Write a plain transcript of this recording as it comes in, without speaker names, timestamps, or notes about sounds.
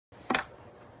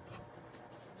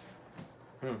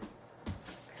Hmm.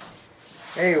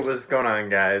 Hey, what's going on,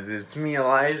 guys? It's me,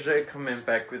 Elijah, coming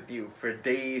back with you for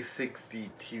day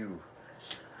 62.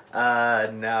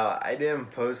 Now, I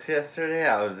didn't post yesterday.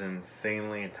 I was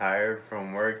insanely tired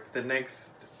from work the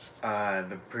next, blah,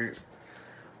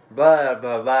 blah,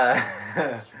 blah.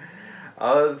 I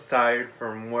was tired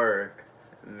from work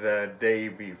from the day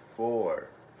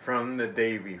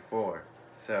before.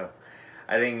 So,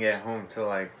 I didn't get home till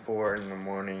like 4 in the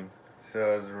morning.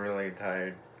 So, I was really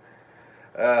tired.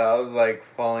 I was like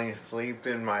falling asleep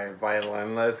in my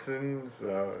violin lesson,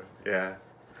 so yeah.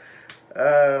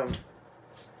 Um,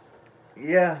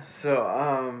 yeah, so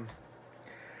I'm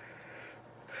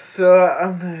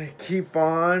gonna keep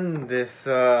on this,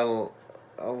 a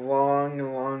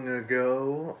long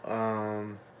ago.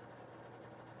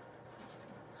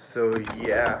 So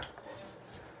yeah.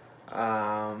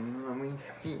 Let me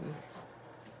see.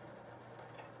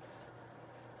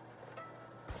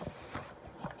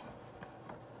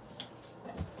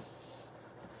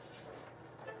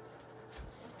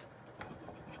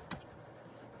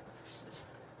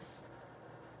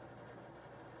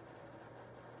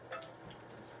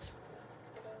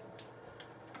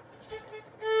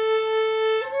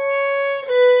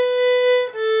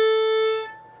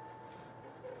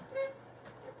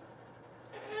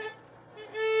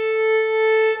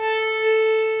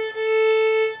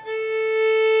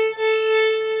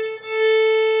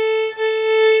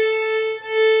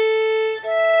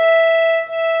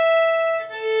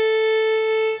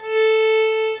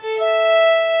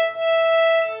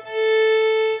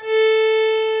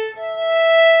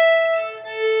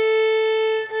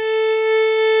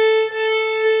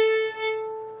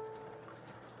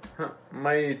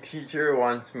 My teacher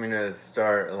wants me to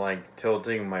start like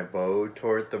tilting my bow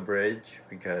toward the bridge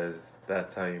because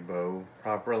that's how you bow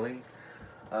properly.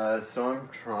 So I'm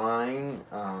trying.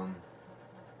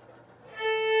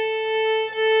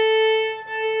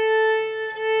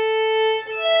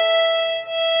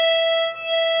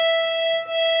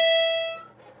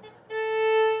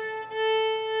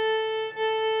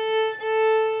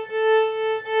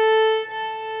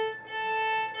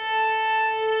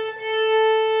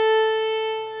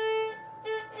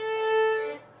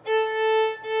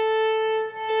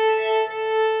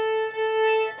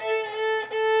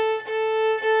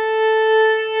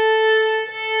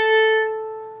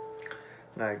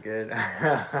 Not good.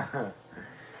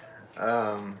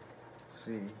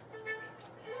 See.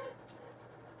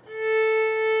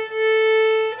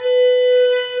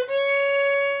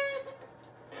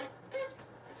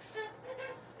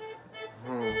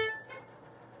 Hmm.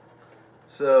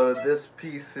 So this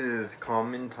piece is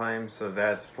common time, so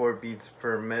that's 4 beats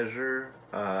per measure.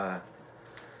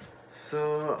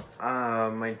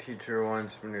 My teacher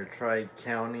wants me to try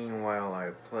counting while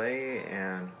I play,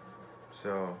 and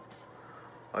so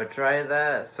I'll try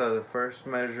that. So the first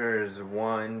measure is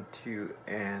 1, 2,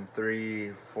 and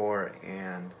 3, 4,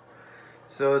 and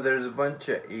so there's a bunch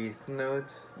of eighth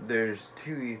notes. There's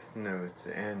 2 eighth notes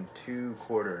and 2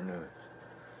 quarter notes.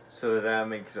 So that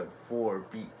makes up 4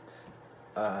 beats.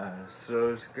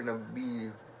 So it's gonna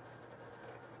be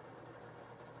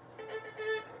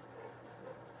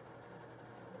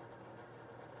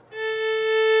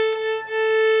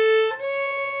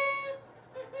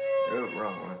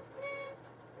wrong one.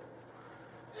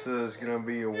 So it's gonna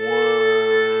be 1, 2,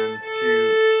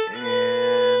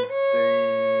 and 3.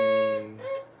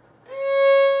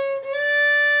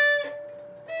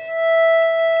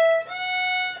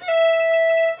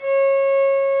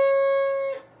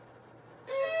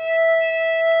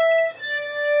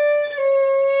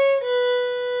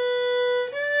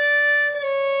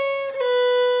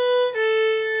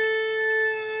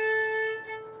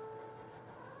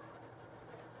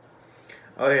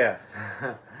 Oh yeah,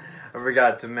 I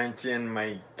forgot to mention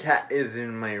my cat is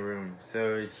in my room,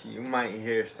 so you might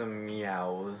hear some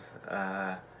meows.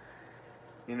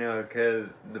 Cause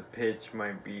the pitch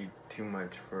might be too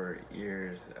much for her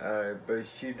ears. But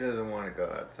she doesn't want to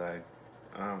go outside.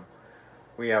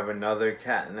 We have another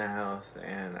cat in the house,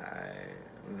 and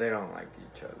they don't like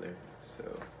each other.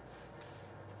 So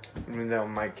even though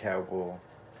my cat will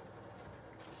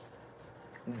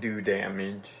do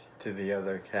damage to the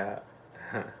other cat.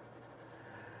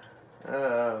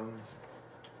 um,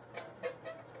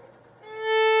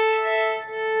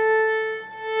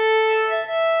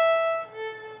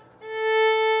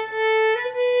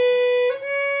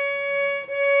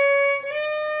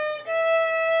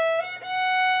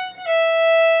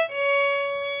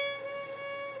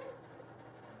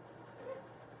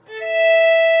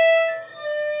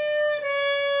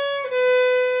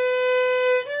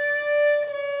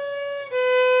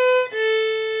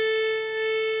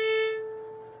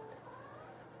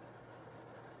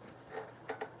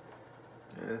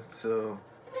 So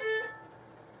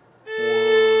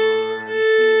 1,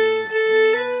 2,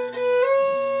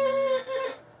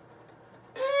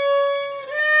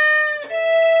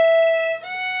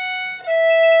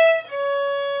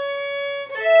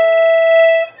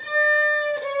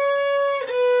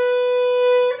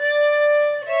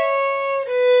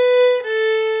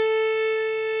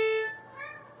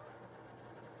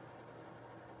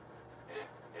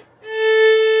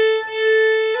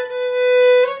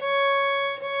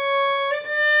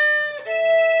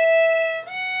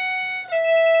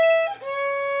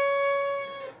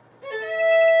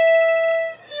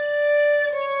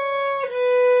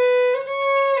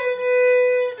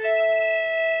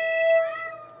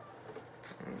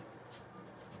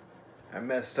 I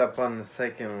messed up on the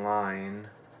second line.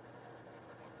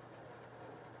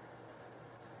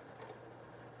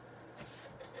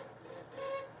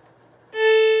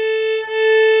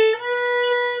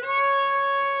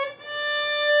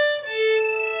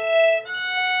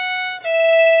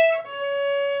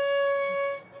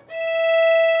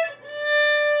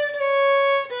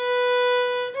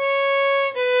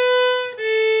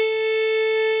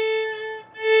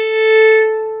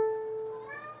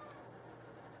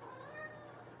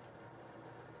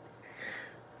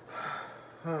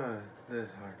 This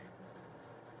is hard.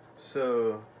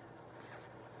 So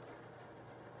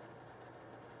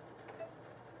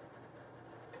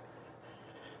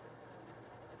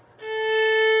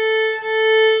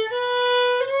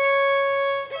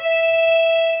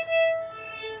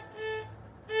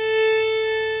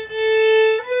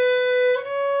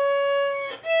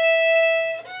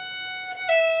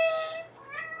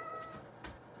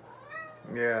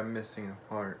yeah, I'm missing a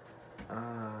part.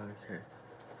 Okay.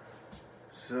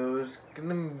 So it's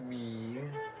gonna be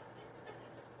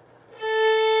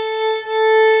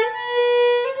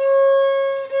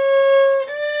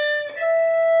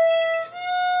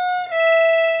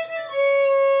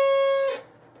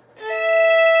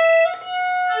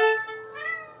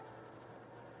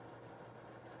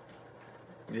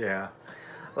yeah.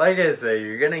 Like I say,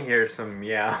 you're gonna hear some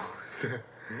meows.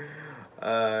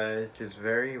 It's just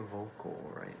very vocal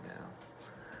right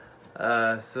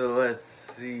now. So let's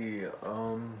see,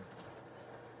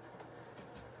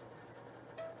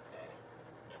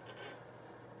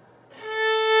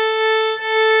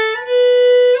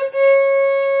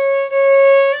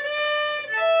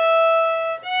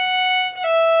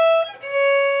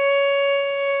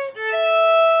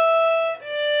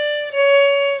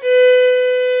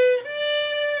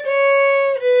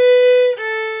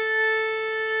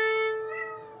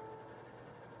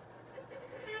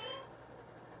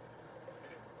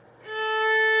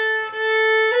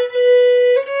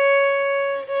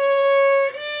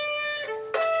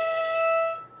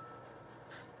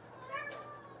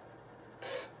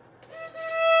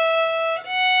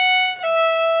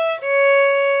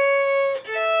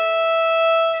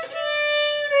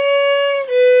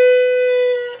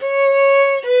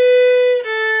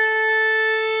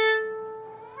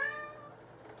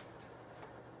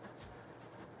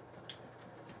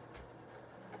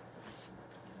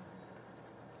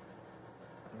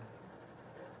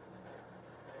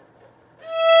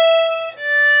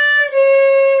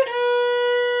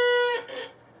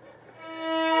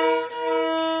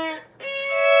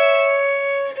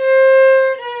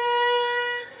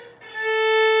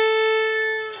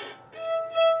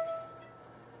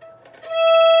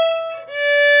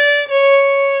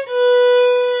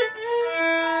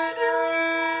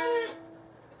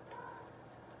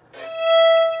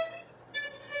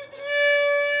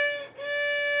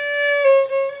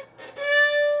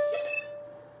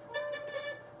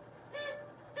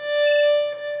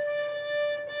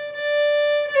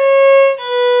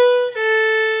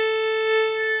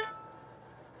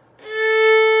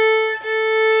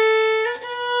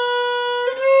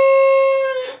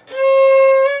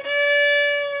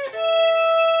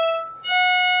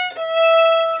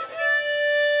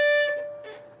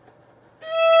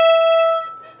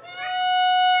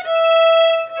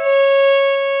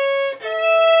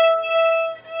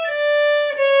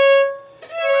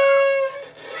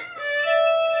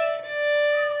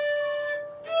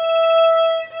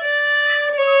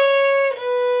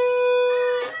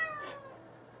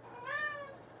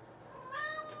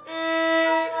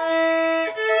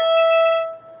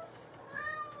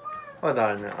 hold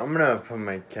on, I'm gonna put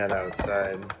my cat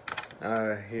outside.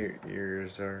 Her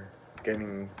ears are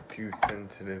getting too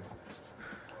sensitive.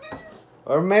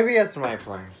 Or maybe it's my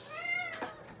plan.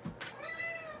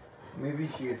 Maybe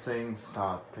she is saying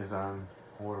stop because I'm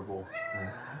horrible.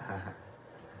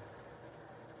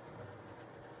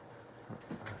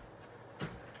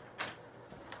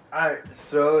 Alright,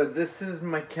 so this is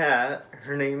my cat.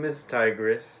 Her name is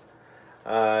Tigress.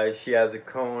 She has a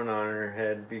cone on her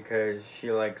head because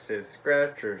she likes to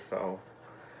scratch herself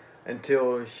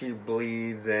until she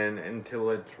bleeds and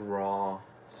until it's raw.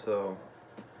 So,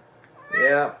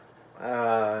 yeah.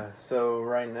 So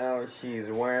right now she's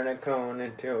wearing a cone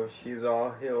until she's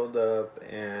all healed up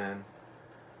and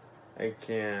I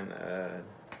can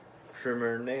trim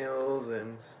her nails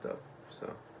and stuff.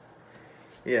 So,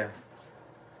 yeah.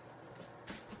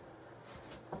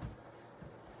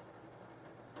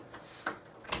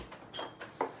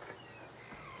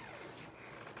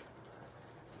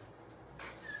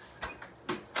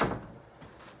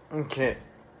 Okay,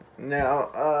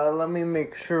 now let me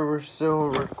make sure we're still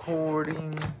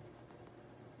recording.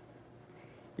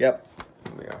 Yep,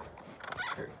 we are.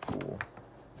 Okay, cool.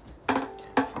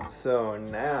 So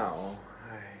now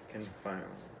I can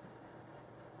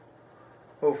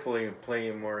hopefully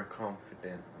play more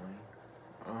confidently.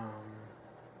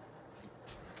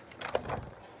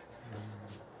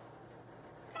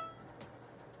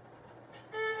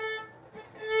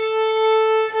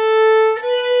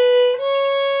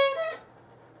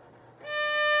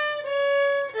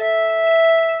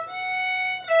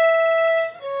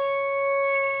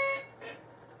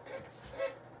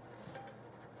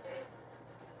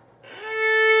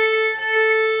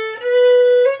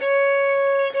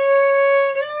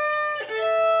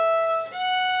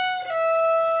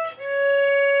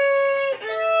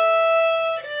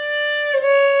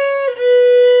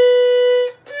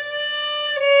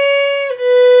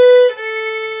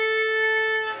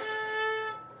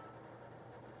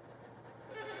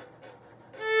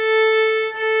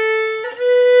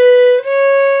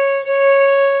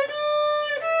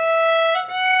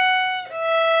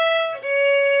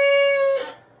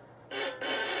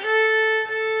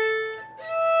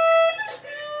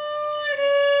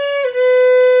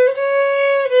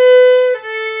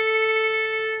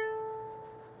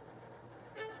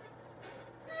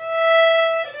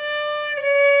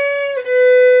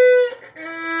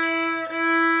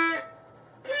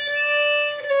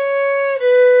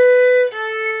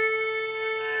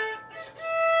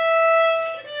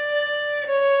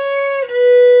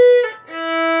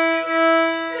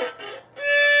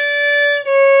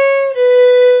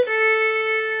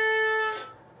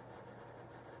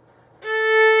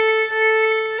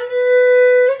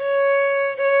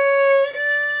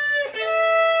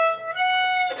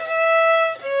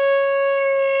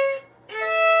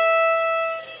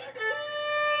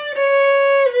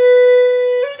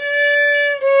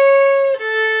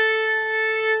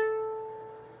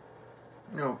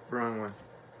 Nope, wrong one.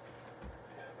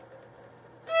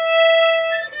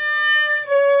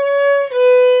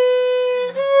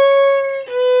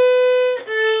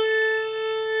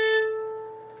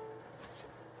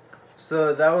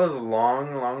 So that was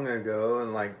long ago,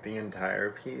 and like the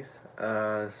entire piece.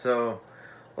 So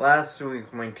last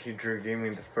week my teacher gave me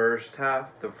the first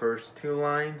half, the first two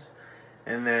lines,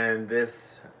 and then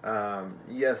this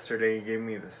yesterday he gave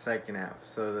me the second half,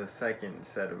 so the second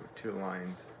set of two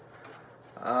lines.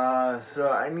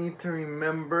 So I need to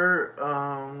remember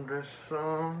this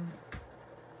song.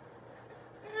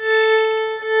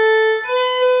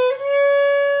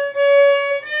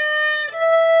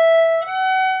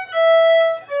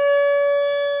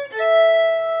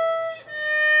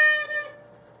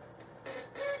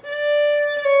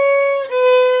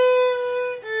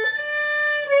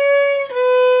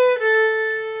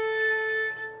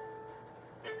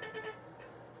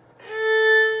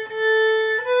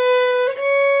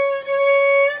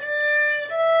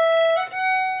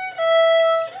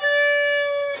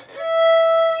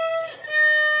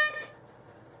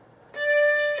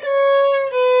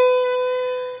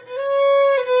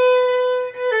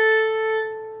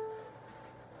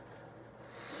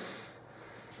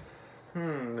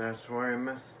 That's where I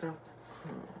messed up.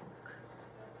 Okay.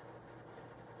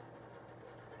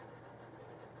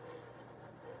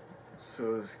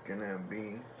 So it's gonna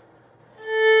be.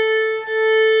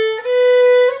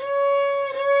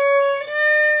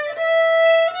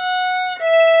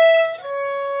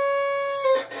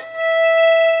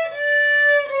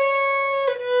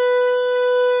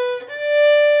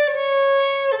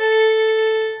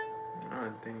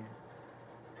 Oh, dang it.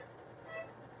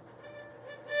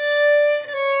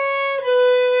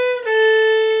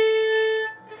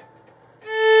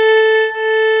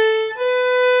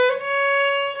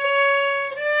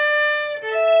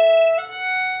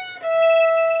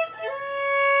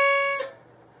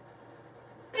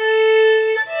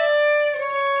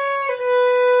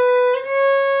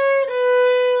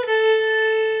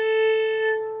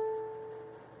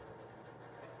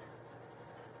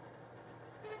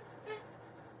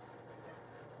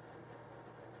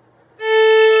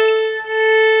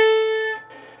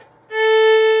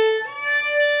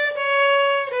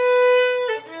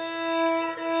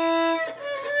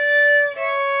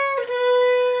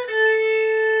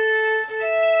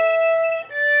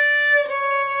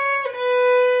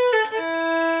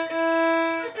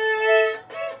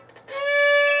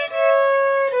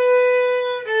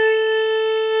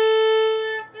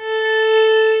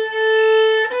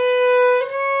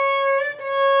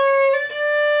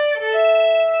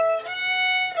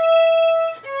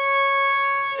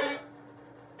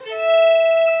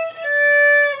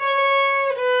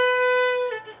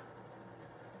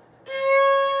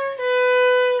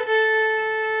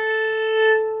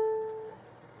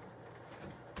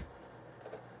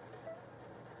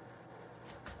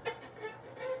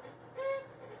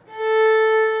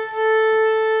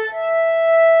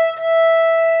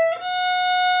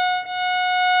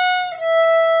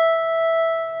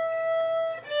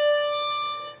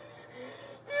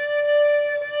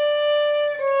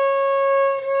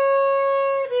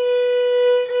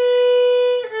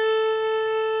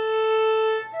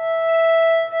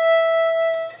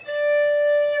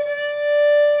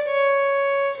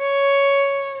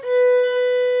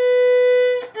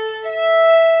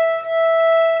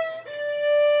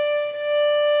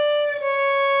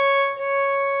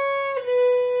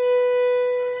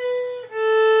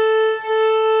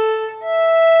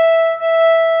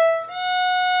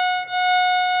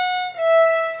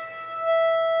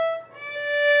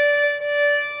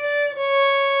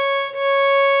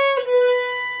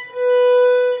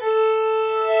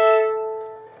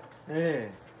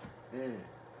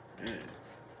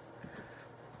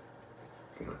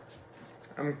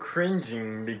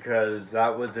 cringing because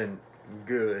that wasn't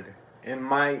good. In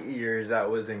my ears, that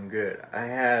wasn't good. I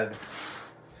had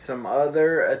some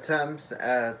other attempts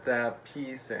at that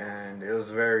piece and it was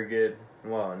very good.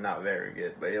 Well, not very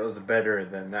good, but it was better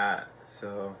than that.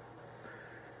 So,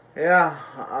 yeah,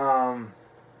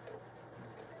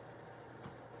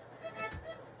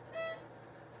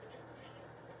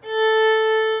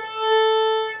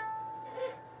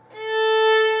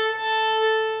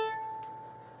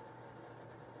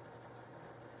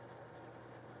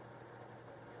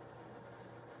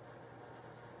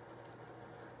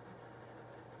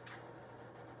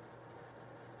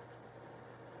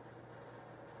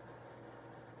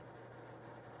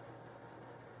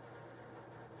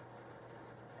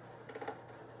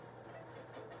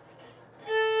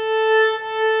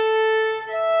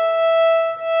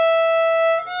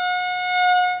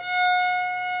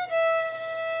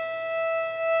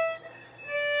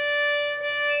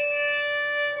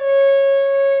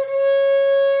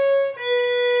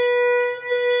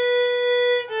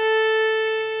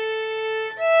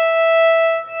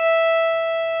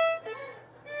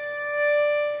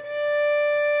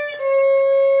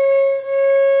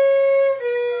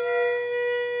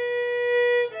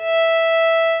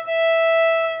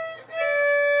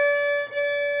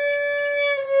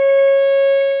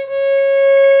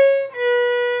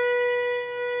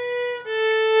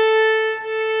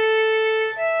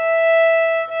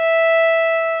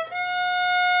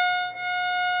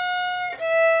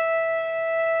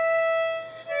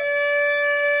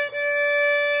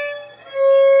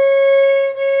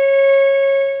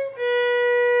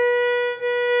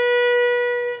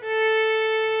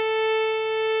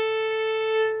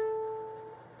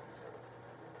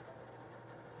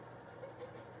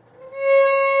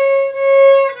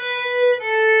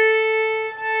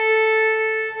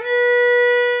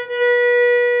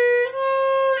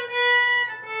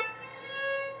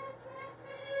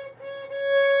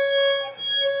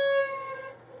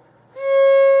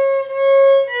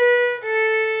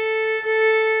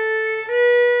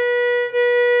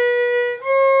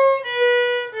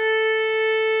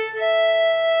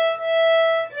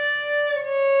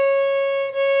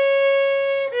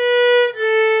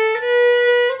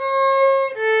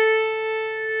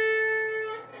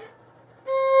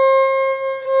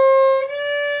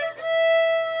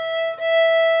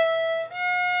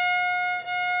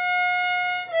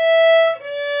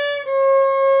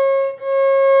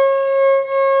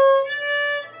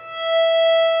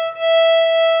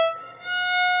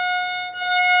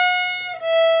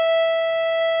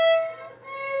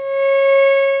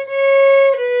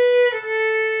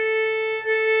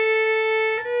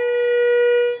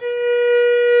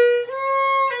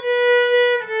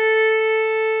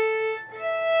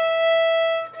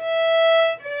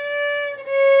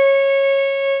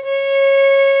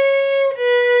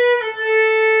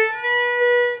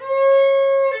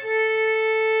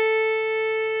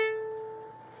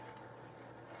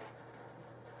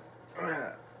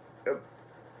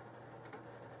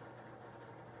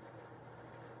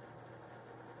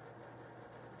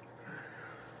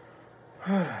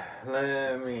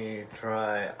 let me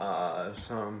try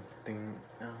something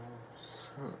else.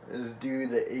 Let's do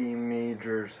the A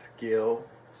major scale.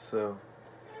 So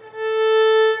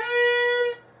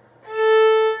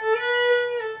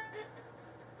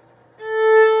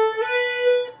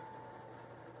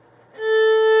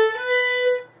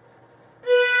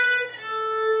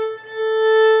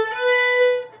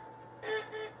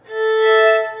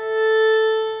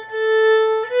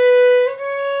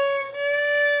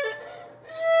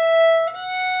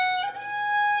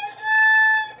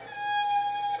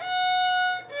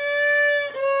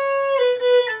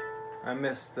I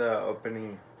missed the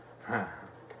opening.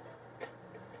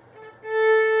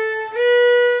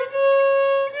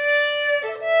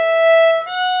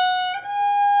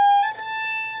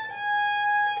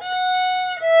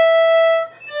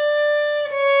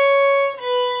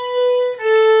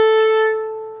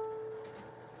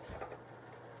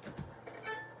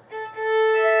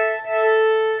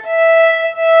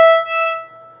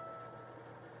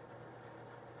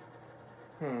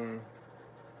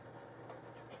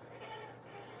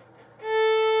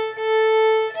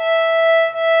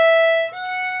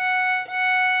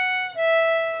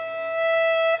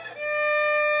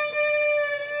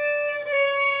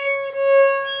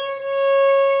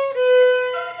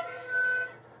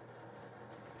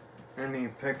 And he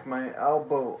picked my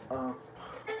elbow up.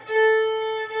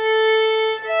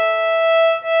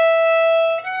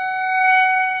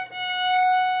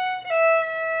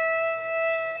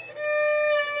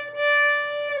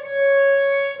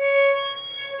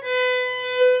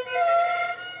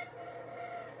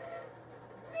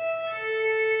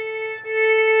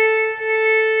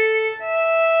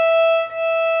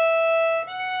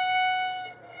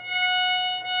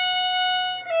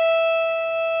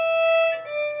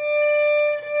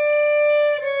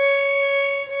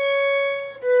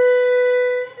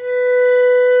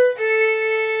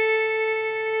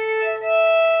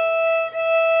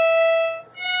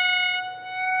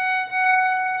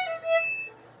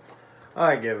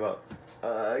 I give up.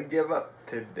 I give up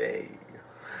today.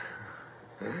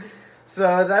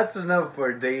 So that's enough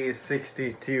for day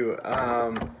 62.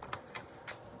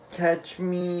 Catch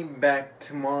me back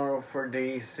tomorrow for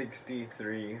day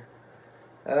 63.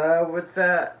 With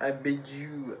that, I bid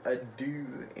you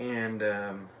adieu and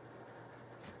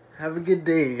have a good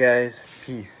day, guys.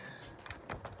 Peace.